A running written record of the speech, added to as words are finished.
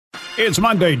It's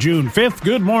Monday, June 5th.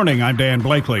 Good morning. I'm Dan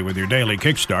Blakely with your daily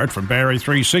kickstart from Barrie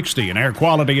 360. An air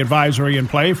quality advisory in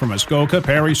play for Muskoka,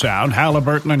 Parry Sound,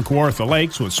 Haliburton, and Kawartha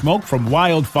Lakes, with smoke from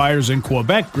wildfires in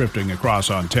Quebec drifting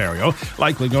across Ontario.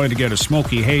 Likely going to get a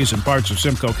smoky haze in parts of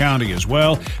Simcoe County as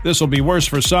well. This will be worse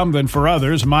for some than for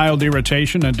others. Mild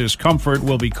irritation and discomfort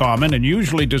will be common and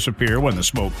usually disappear when the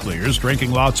smoke clears.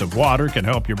 Drinking lots of water can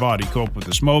help your body cope with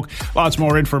the smoke. Lots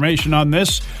more information on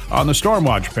this on the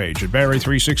Stormwatch page at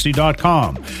Barrie360.com.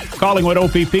 Collingwood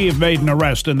OPP have made an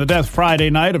arrest in the death Friday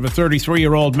night of a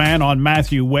 33-year-old man on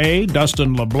Matthew Way.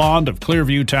 Dustin LeBlond of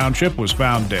Clearview Township was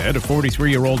found dead. A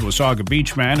 43-year-old Wasaga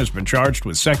Beach man has been charged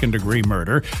with second-degree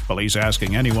murder. Police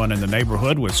asking anyone in the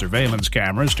neighborhood with surveillance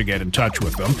cameras to get in touch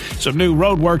with them. Some new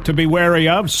road work to be wary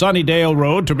of. Sunnydale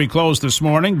Road to be closed this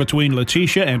morning between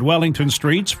Letitia and Wellington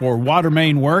Streets for water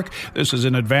main work. This is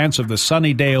in advance of the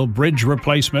Sunnydale Bridge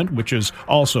replacement, which is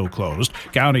also closed.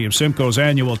 County of Simcoe's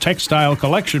annual textile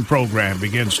collection program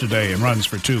begins today and runs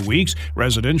for 2 weeks.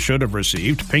 Residents should have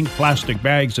received pink plastic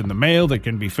bags in the mail that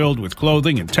can be filled with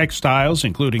clothing and textiles,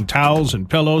 including towels and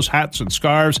pillows, hats and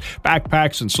scarves,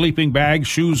 backpacks and sleeping bags,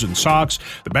 shoes and socks.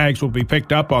 The bags will be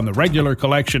picked up on the regular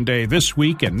collection day this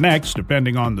week and next,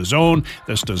 depending on the zone.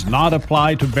 This does not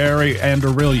apply to Barrie and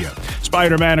Orillia.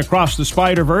 Spider-Man Across the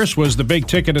Spider-Verse was the big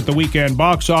ticket at the weekend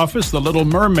box office. The Little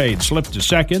Mermaid slipped to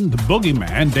second. The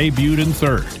Boogeyman debuted in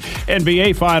third.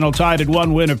 NBA final tied at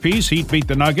 1 win apiece. Heat beat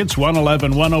the Nuggets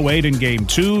 111-108 in Game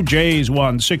 2. Jays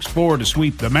won 6-4 to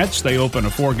sweep the Mets. They open a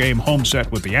 4-game home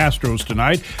set with the Astros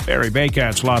tonight. Barrie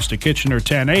Baycats lost to Kitchener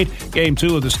 10-8. Game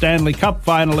 2 of the Stanley Cup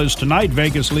final is tonight.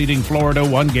 Vegas leading Florida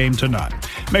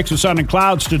 1-0. Mix of sun and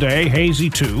clouds today. Hazy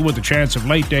 2 with a chance of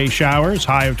late-day showers.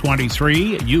 High of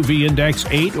 23. UV index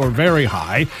 8 or very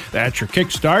high. That's your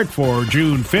kickstart for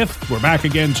June 5th. We're back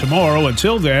again tomorrow.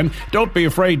 Until then, don't be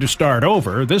afraid to start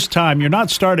over. This time, you're not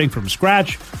starting from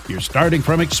scratch, you're starting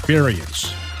from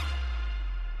experience.